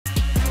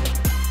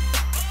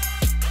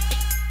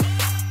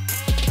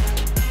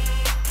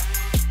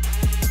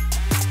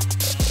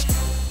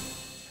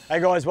Hey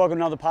guys, welcome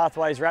to another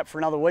Pathways Wrap for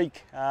another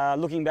week.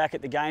 Looking back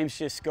at the games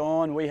just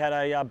gone, we had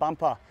a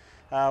bumper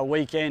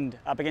weekend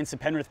up against the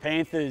Penrith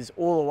Panthers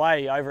all the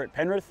way over at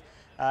Penrith.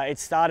 It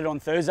started on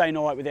Thursday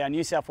night with our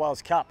New South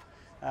Wales Cup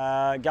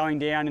going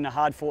down in a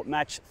hard-fought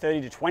match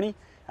 30-20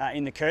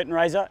 in the curtain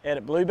raiser out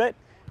at Bluebet.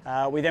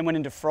 We then went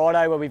into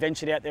Friday where we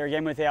ventured out there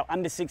again with our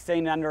under-16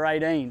 and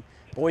under-18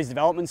 boys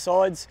development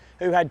sides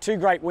who had two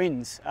great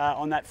wins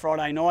on that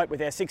Friday night,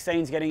 with our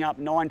 16s getting up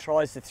 9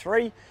 tries to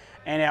 3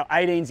 and our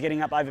 18s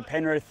getting up over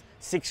Penrith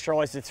 6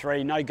 tries to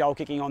 3, no goal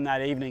kicking on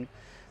that evening.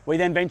 We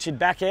then ventured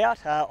back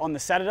out on the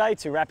Saturday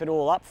to wrap it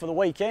all up for the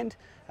weekend.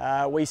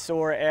 We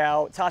saw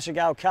our Tasha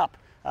Gale Cup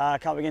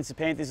come up against the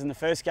Panthers in the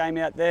first game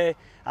out there.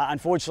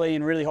 Unfortunately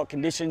in really hot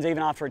conditions,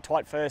 even after a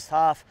tight first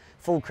half.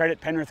 Full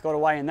credit, Penrith got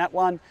away in that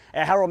one.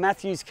 Our Harold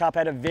Matthews Cup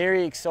had a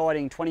very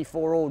exciting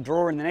 24-all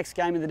draw in the next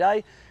game of the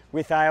day,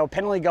 with our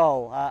penalty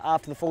goal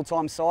after the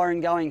full-time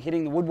siren going,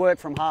 hitting the woodwork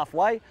from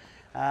halfway.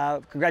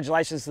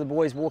 Congratulations to the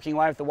boys walking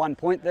away with the 1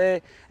 point there.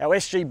 Our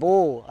SG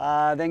Ball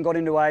then got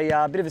into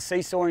a bit of a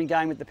seesawing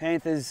game with the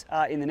Panthers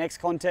in the next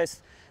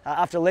contest.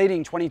 After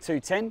leading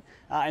 22-10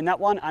 in that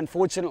one,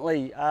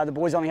 unfortunately the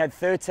boys only had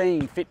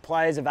 13 fit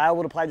players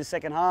available to play the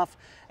second half,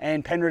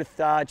 and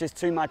Penrith just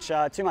too much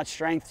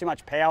strength, too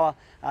much power,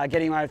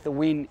 getting away with the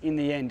win in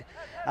the end.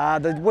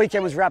 The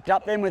weekend was wrapped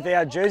up then with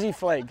our Jersey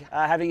Flag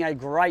having a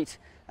great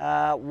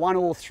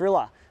 1-all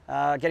thriller,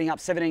 getting up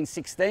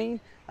 17-16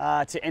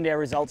 to end our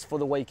results for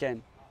the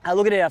weekend.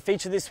 Look at our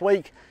feature this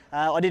week.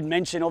 I did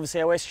mention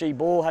obviously our SG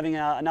Ball having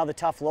another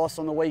tough loss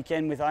on the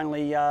weekend with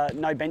only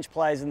no bench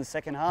players in the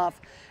second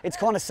half. It's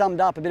kind of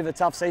summed up a bit of a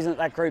tough season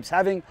that group's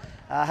having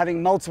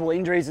multiple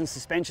injuries and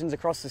suspensions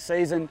across the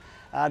season.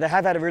 They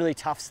have had a really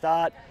tough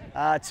start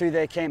to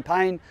their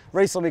campaign.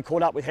 Recently we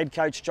caught up with head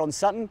coach John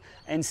Sutton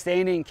and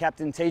standing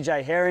captain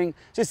TJ Herring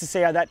just to see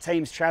how that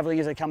team's travelling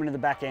as they come into the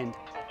back end.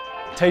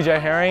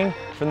 TJ Herring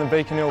from the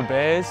Beacon Hill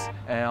Bears,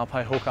 and I'll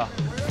play hooker.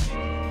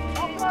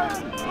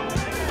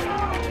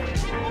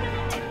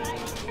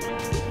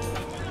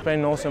 It's been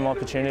an awesome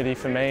opportunity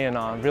for me, and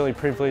I'm really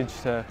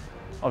privileged to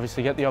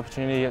obviously get the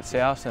opportunity at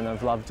South, and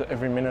I've loved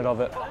every minute of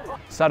it.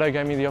 Sutton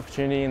gave me the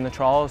opportunity in the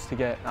trials to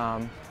get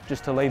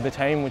just to lead the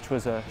team, which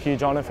was a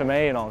huge honour for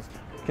me, and I was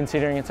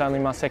considering it's only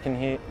my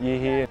second year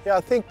here. Yeah,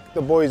 I think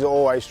the boys are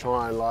always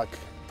trying,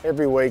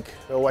 every week,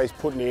 they're always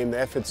putting in the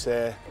efforts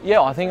there.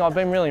 Yeah, I think I've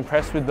been really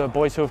impressed with the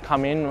boys who have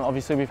come in.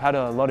 Obviously we've had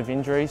a lot of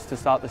injuries to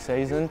start the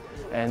season,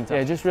 and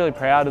yeah, just really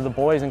proud of the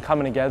boys and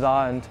coming together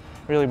and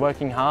really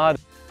working hard.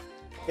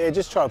 Yeah,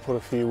 just try to put a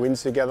few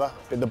wins together.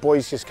 The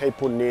boys just keep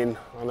putting in.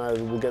 I know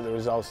we'll get the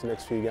results in the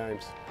next few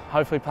games.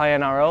 Hopefully play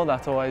NRL,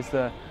 that's always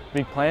the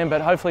big plan,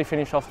 but hopefully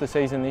finish off the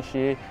season this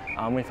year.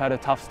 We've had a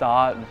tough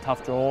start and a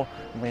tough draw.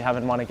 We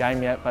haven't won a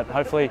game yet, but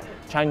hopefully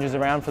changes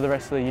around for the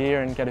rest of the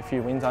year and get a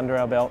few wins under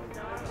our belt.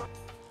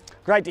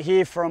 Great to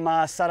hear from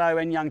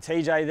Sutto and young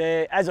TJ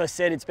there. As I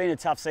said, it's been a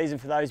tough season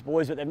for those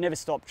boys, but they've never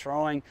stopped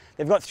trying.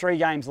 They've got 3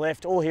 games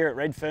left, all here at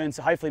Redfern,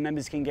 so hopefully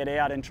members can get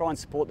out and try and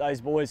support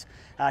those boys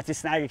to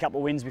snag a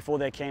couple of wins before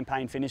their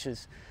campaign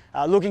finishes.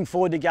 Looking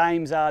forward to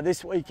games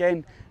this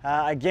weekend.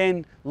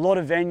 Again, a lot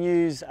of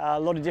venues, a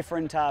lot of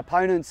different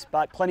opponents,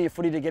 but plenty of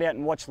footy to get out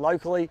and watch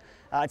locally.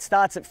 It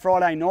starts at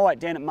Friday night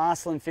down at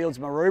Marcelin Fields,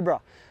 Maroubra,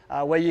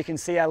 where you can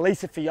see our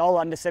Lisa Fiola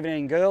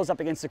under-17 girls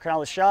up against the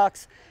Cronulla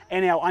Sharks,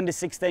 and our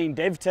under-16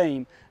 Dev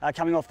team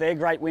coming off their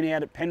great win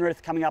out at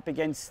Penrith, coming up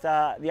against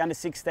the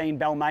under-16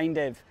 Balmain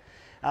Dev.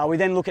 We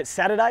then look at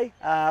Saturday,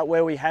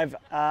 where we have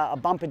a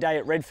bumper day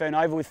at Redfern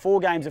Oval with 4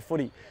 games of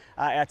footy.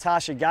 Our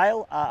Tasha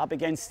Gale up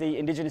against the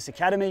Indigenous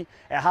Academy,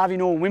 our Harvey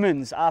Norman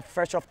Women's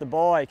fresh off the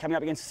bye coming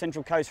up against the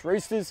Central Coast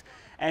Roosters,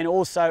 and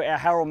also our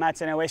Harold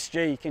Mats and our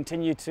SG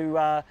continue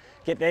to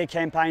get their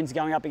campaigns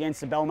going up against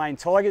the Balmain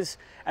Tigers.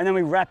 And then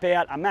we wrap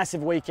out a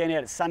massive weekend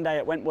out at Sunday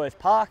at Wentworth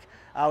Park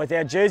with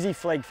our Jersey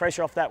Flag fresh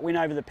off that win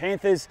over the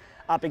Panthers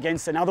up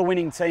against another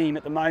winning team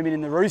at the moment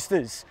in the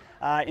Roosters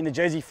in the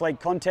Jersey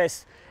Flag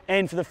contest.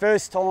 And for the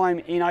first time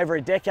in over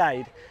a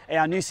decade,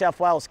 our New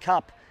South Wales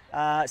Cup,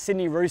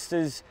 Sydney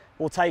Roosters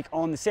will take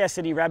on the South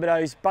Sydney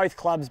Rabbitohs, both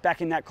clubs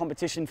back in that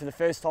competition for the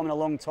first time in a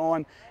long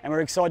time, and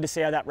we're excited to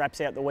see how that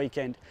wraps out the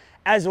weekend.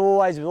 As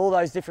always, with all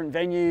those different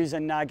venues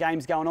and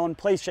games going on,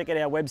 please check out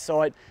our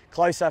website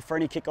closer for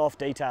any kick-off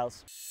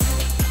details.